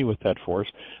harmony with that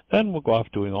force, then we'll go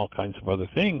off doing all kinds of other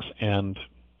things and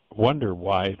wonder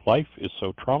why life is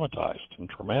so traumatized and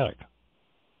traumatic.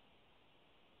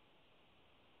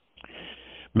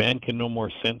 Man can no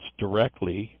more sense or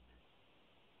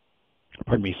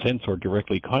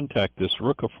directly contact this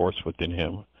Ruka force within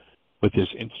him with his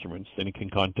instruments than he can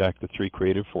contact the three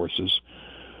creative forces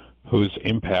whose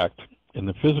impact in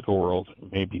the physical world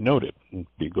may be noted. If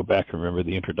you go back and remember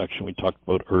the introduction, we talked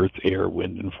about earth, air,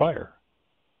 wind, and fire.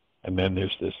 And then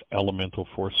there's this elemental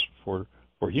force for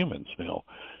humans. Now,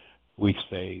 we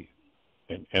say,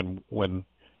 and when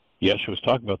Yeshua was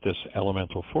talking about this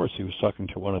elemental force, he was talking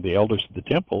to one of the elders of the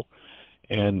temple,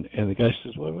 and the guy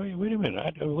says, well, wait a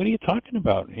minute, what are you talking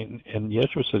about? And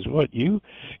Yeshua says, what, you,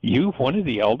 one of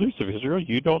the elders of Israel,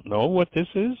 you don't know what this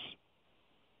is?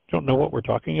 Don't know what we're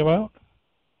talking about?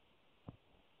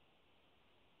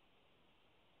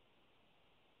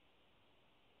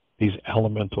 these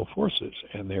elemental forces.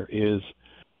 And there is,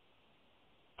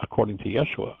 according to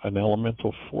Yeshua, an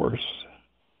elemental force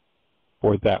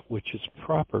for that which is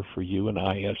proper for you and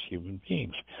I as human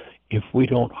beings. If we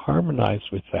don't harmonize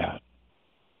with that,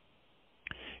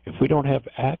 if we don't have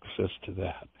access to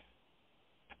that,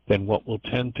 then what will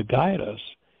tend to guide us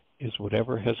is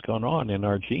whatever has gone on in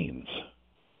our genes.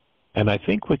 And I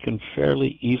think we can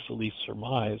fairly easily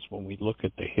surmise when we look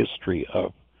at the history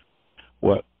of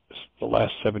what the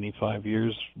last 75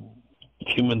 years,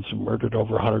 humans have murdered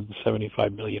over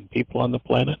 175 million people on the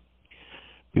planet.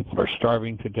 People are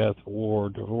starving to death, war,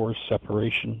 divorce,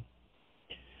 separation.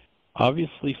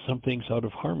 Obviously, something's out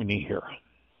of harmony here.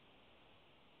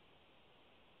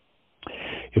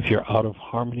 If you're out of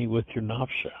harmony with your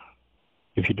Napsha,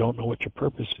 if you don't know what your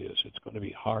purpose is, it's going to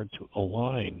be hard to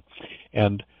align.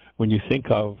 And when you think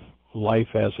of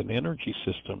life as an energy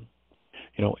system,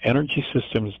 you know, energy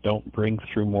systems don't bring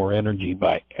through more energy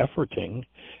by efforting.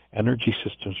 Energy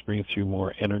systems bring through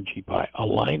more energy by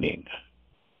aligning.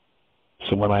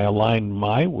 So when I align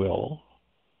my will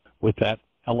with that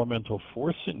elemental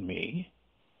force in me,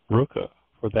 Ruka,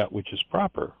 for that which is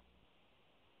proper,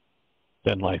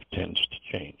 then life tends to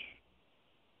change.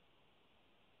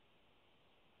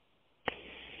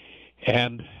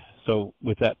 And so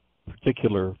with that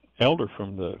particular elder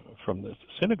from the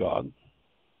synagogue,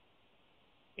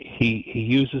 he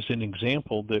uses an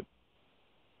example that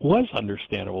was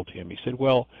understandable to him. He said,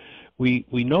 well, we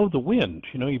know the wind.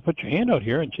 You know, you put your hand out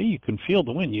here and, gee, you can feel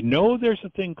the wind. You know there's a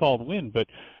thing called wind, but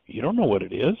you don't know what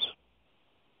it is.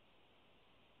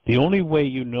 The only way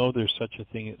you know there's such a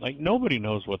thing, like nobody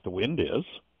knows what the wind is.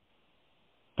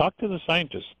 Talk to the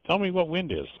scientists. Tell me what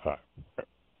wind is.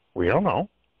 We don't know.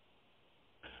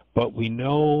 But we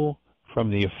know from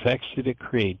the effects that it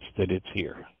creates that it's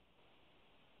here.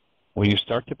 When you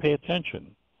start to pay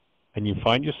attention and you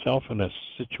find yourself in a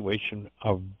situation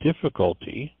of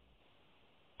difficulty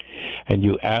and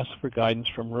you ask for guidance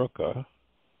from Ruka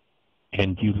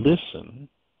and you listen,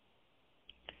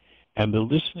 and the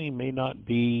listening may not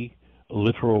be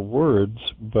literal words,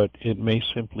 but it may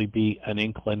simply be an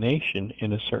inclination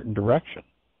in a certain direction.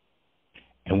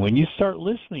 And when you start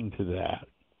listening to that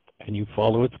and you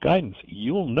follow its guidance,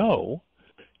 you'll know,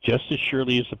 just as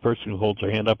surely as the person who holds their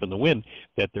hand up in the wind,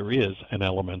 that there is an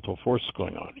elemental force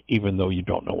going on, even though you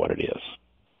don't know what it is.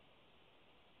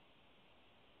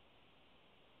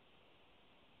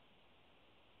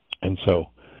 And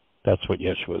so that's what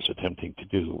Yeshua is attempting to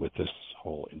do with this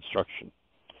whole instruction.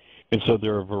 And so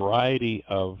there are a variety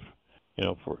of, you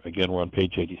know, again, we're on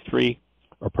page 83,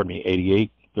 or pardon me,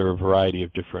 88. There are a variety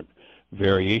of different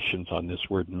variations on this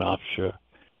word Napsha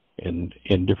in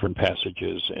different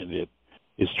passages, and it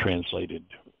is translated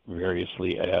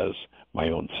variously as my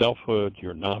own selfhood,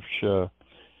 your Napsha,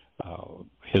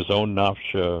 his own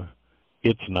Napsha,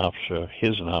 its Napsha,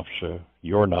 his Napsha,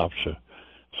 your Napsha.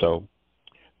 So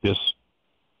this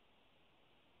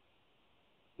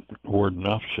word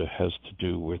Napsha has to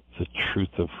do with the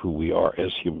truth of who we are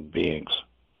as human beings.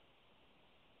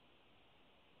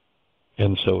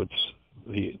 And so it's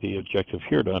the objective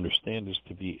here to understand is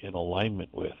to be in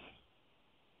alignment with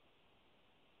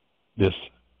this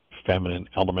feminine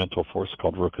elemental force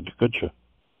called Ruka Takucha,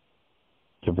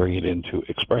 to bring it into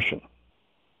expression.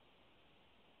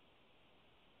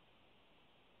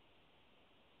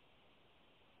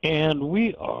 And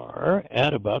we are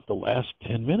at about the last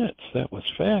 10 minutes. That was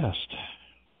fast.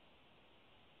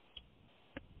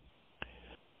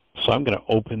 So I'm going to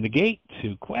open the gate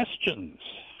to questions.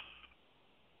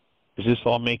 Is this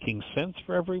all making sense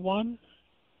for everyone?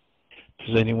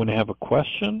 Does anyone have a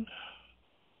question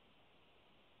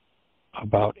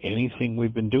about anything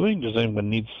we've been doing? Does anyone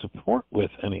need support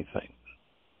with anything?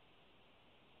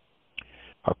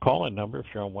 Our call-in number, if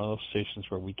you're on one of those stations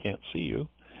where we can't see you,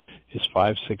 is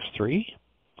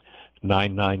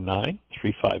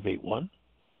 563-999-3581.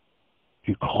 If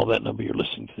you call that number, you're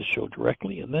listening to the show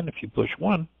directly, and then if you push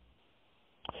 1,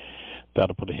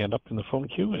 that'll put a hand up in the phone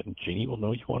queue, and Jeannie will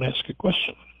know you want to ask a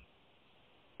question.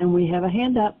 And we have a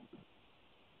hand up.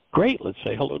 Great. Let's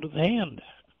say hello to the hand.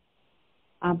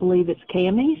 I believe it's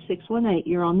Camie,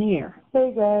 618. You're on the air.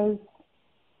 Hey, guys.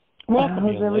 Welcome,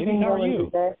 How's young lady. How are you?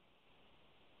 Today?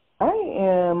 I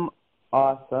am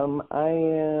awesome. I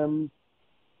am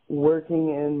working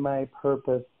in my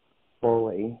purpose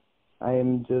fully. I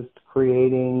am just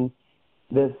creating.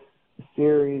 This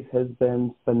series has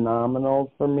been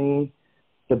phenomenal for me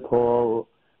to pull,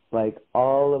 like,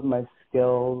 all of my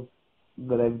skills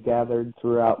that I've gathered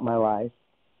throughout my life.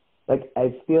 Like,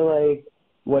 I feel like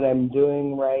what I'm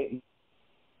doing right is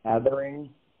gathering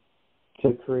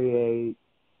to create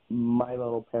my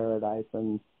little paradise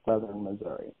in southern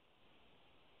Missouri.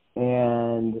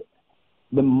 and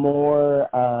the more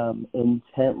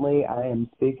intently I am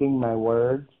speaking my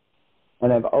words,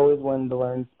 and I've always wanted to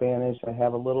learn Spanish. I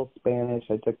have a little Spanish.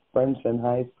 I took French in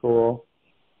high school,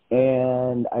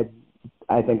 and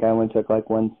I think I only took like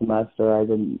one semester. I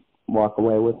didn't walk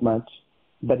away with much,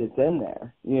 but it's in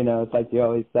there. You know, it's like you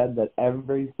always said that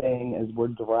everything as we're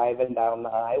driving down the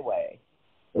highway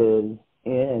is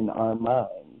in our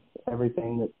minds.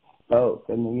 Everything that's spoke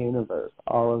in the universe,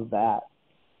 all of that.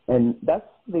 And that's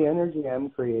the energy I'm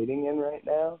creating in right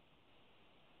now.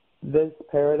 This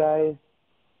paradise,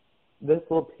 this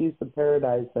little piece of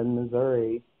paradise in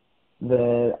Missouri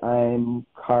that I'm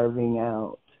carving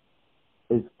out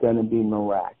is going to be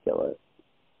miraculous.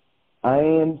 I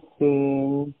am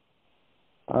seeing,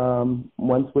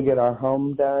 once we get our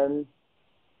home done,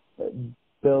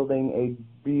 building a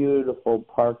beautiful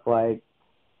park-like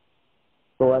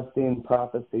Celestine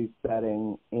prophecy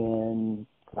setting in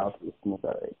Southeast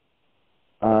Missouri.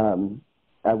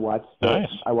 I watched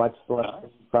Celestine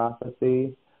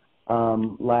Prophecy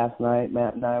last night.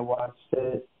 Matt and I watched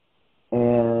it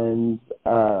and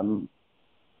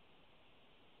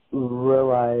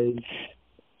realized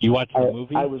you watched the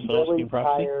movie. I was really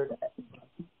tired.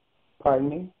 Pardon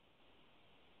me?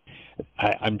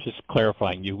 I'm just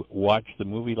clarifying. You watched the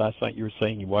movie last night. You were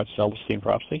saying you watched Celestine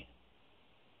Prophecy.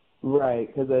 Right,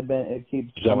 because it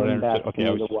keeps Is that what I coming back understood? Okay, to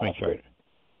I me was to just watch making sure. it.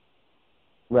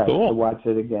 Right, cool. To watch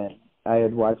it again. I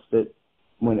had watched it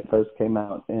when it first came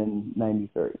out in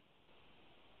 '93.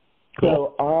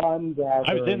 Cool. So I'm gathering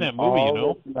I was in that movie, you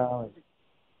know. this knowledge.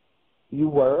 You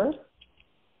were?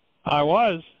 I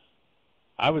was.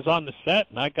 I was on the set,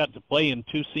 and I got to play in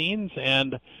 2 scenes,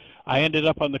 and I ended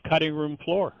up on the cutting room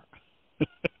floor.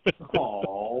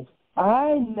 Oh,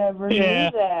 I never knew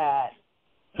that.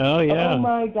 Oh, yeah. Oh,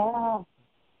 my God.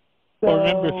 So, Well,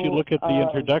 remember, if you look at the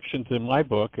introduction to my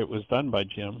book, it was done by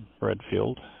Jim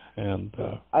Redfield. And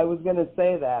I was going to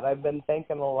say that. I've been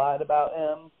thinking a lot about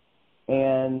him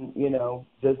and, you know,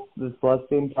 just the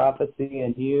Celestine Prophecy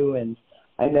and you, and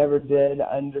I never did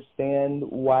understand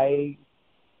what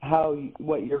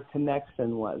your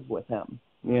connection was with him,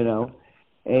 you know.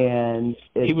 And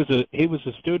he was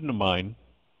a student of mine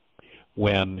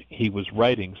when he was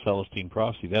writing Celestine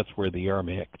Prophecy. That's where the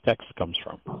Aramaic text comes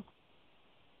from.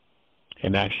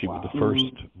 And actually, with the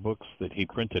first books that he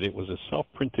printed, it was a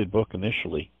self-printed book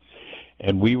initially.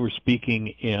 And we were speaking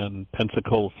in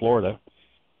Pensacola, Florida,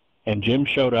 and Jim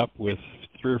showed up with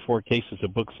 3 or 4 cases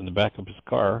of books in the back of his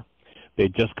car.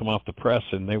 They'd just come off the press,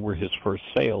 and they were his first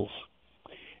sales.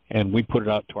 And we put it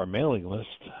out to our mailing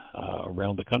list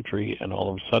around the country, and all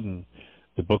of a sudden,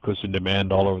 the book was in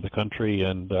demand all over the country,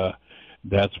 and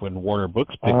that's when Warner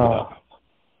Books picked it up.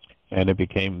 And it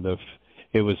became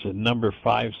it was a number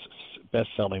 5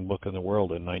 best-selling book in the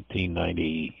world in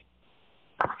 1990.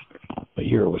 What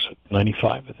year was it?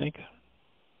 95, I think.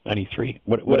 93,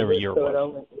 whatever year it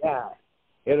was.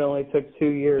 It only took 2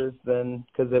 years then,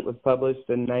 because it was published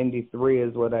in 93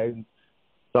 is what I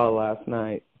saw last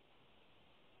night.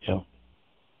 Yeah.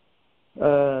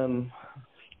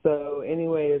 So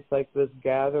anyway, it's like this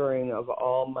gathering of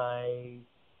all my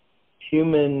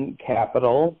human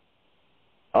capital,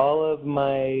 all of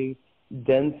my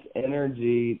dense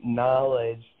energy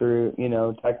knowledge through, you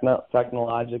know,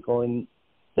 technological, and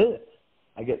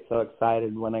I get so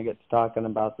excited when I get to talking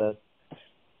about this,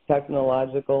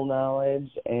 technological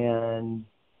knowledge and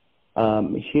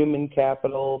human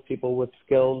capital, people with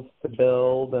skills to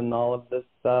build and all of this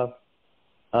stuff.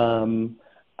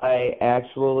 I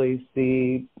actually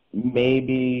see,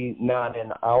 maybe not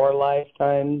in our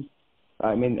lifetimes,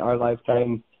 I mean our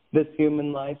lifetime, this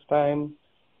human lifetime,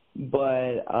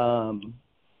 but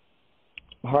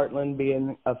Heartland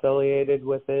being affiliated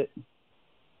with it,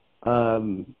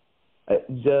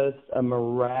 just a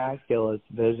miraculous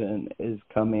vision is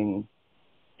coming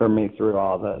for me through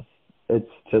all this.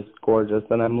 It's just gorgeous,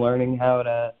 and I'm learning how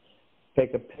to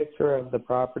take a picture of the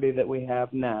property that we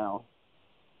have now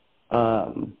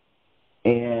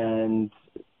and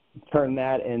turn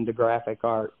that into graphic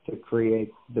art to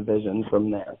create the vision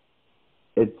from there.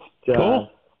 It's just,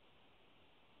 cool.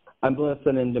 I'm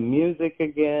listening to music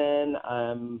again.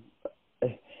 I'm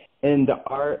into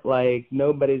art like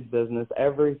nobody's business.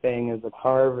 Everything is a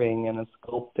carving and a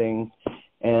sculpting,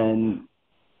 and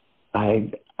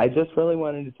I just really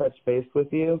wanted to touch base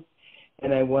with you,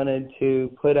 and I wanted to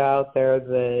put out there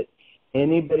that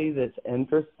anybody that's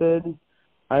interested,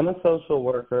 I'm a social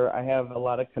worker. I have a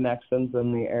lot of connections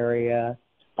in the area.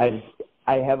 I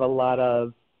have a lot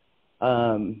of,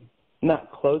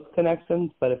 not close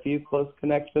connections, but a few close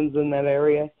connections in that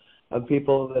area of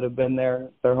people that have been there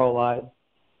their whole lives.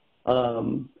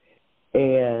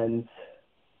 And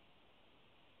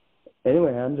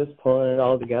anyway, I'm just pulling it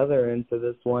all together into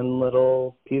this one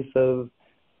little piece of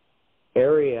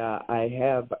area I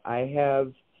have. I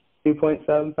have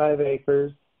 2.75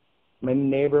 acres. My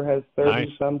neighbor has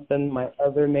 30-something. My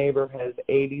other neighbor has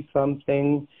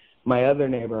 80-something. My other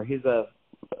neighbor, he's a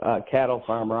cattle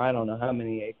farmer. I don't know how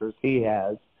many acres he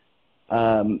has.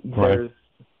 There's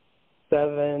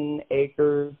 7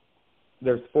 acres.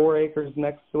 There's 4 acres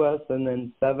next to us, and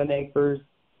then 7 acres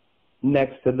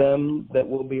next to them that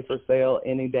will be for sale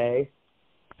any day.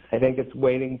 I think it's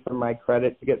waiting for my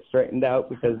credit to get straightened out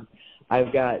because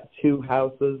I've got 2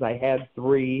 houses. I had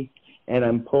 3, and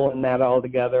I'm pulling that all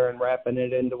together and wrapping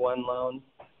it into one loan.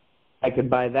 I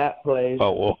could buy that place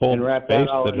and wrap that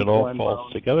all into one loan. It all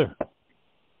falls together.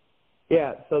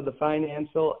 Yeah, so the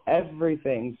financial,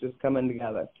 everything's just coming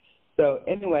together. So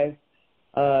anyway,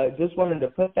 just wanted to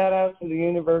put that out to the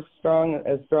universe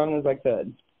as strong as I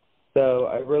could. So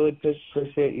I really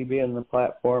appreciate you being the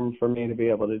platform for me to be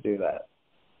able to do that.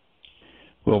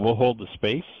 Well, we'll hold the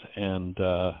space, and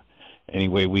any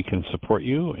way we can support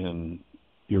you in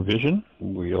your vision,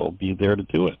 we'll be there to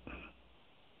do it.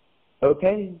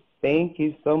 Okay. Thank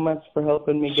you so much for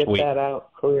helping me get that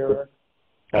out clearer.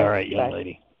 All right, young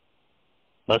lady.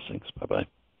 Blessings. Bye-bye.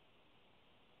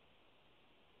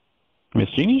 Miss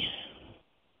Jeannie?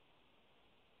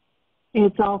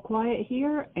 It's all quiet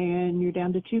here, and you're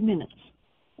down to 2 minutes.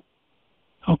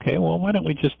 Okay, well, why don't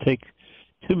we just take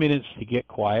 2 minutes to get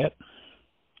quiet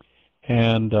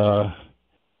and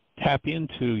tap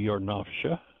into your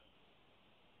Napsha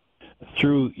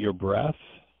through your breath,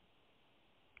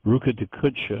 Ruka de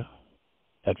Kudsha,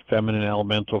 that feminine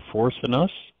elemental force in us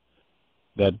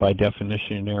that by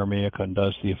definition in Aramaic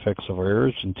undoes the effects of our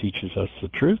errors and teaches us the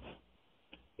truth,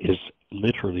 is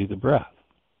literally the breath.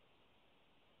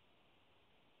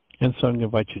 And so I'm going to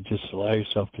invite you to just allow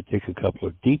yourself to take a couple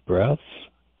of deep breaths.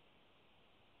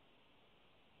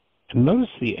 And notice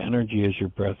the energy as your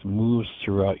breath moves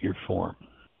throughout your form.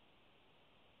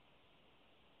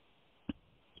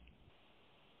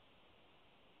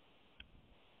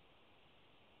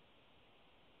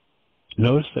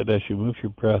 Notice that as you move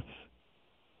your breath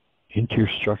into your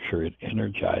structure, it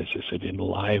energizes, it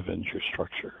enlivens your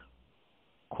structure.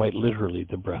 Quite literally,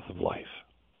 the breath of life.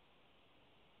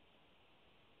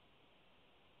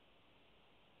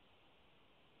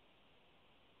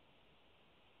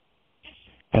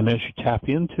 And as you tap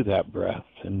into that breath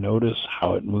and notice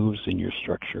how it moves in your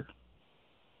structure,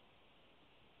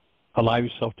 allow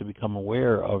yourself to become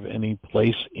aware of any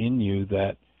place in you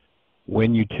that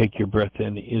when you take your breath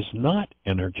in is not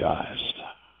energized.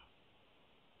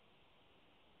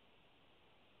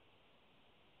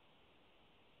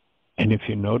 And if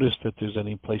you notice that there's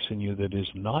any place in you that is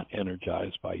not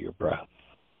energized by your breath,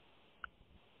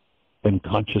 then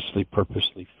consciously,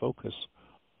 purposely focus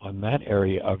on that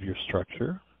area of your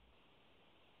structure.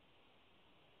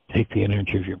 Take the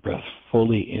energy of your breath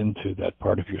fully into that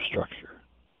part of your structure.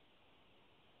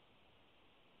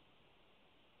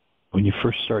 When you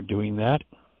first start doing that,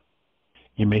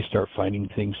 you may start finding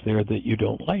things there that you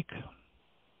don't like.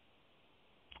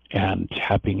 And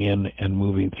tapping in and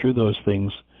moving through those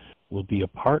things will be a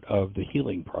part of the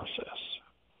healing process.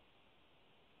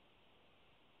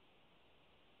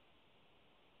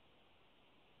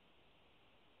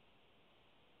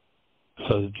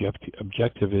 So the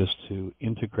objective is to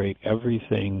integrate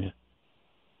everything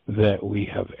that we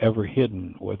have ever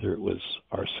hidden, whether it was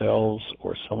ourselves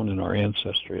or someone in our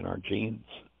ancestry, in our genes.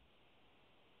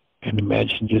 And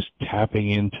imagine just tapping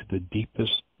into the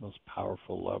deepest, most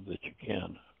powerful love that you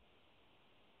can.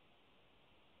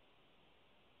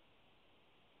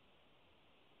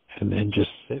 And then just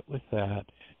sit with that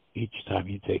each time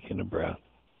you take in a breath.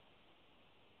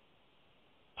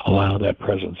 Allow that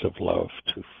presence of love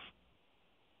to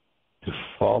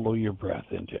follow your breath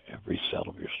into every cell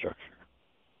of your structure.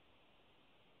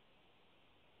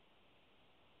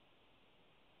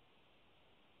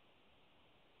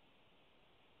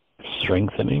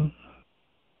 Strengthening,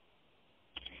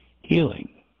 healing,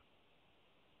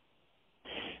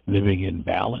 living in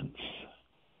balance,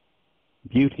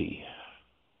 beauty,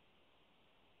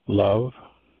 love,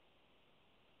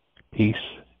 peace,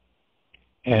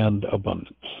 and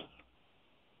abundance.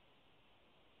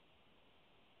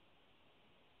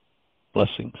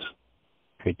 Blessings.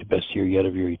 Create the best year yet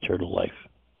of your eternal life.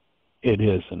 It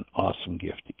is an awesome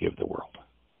gift to give the world.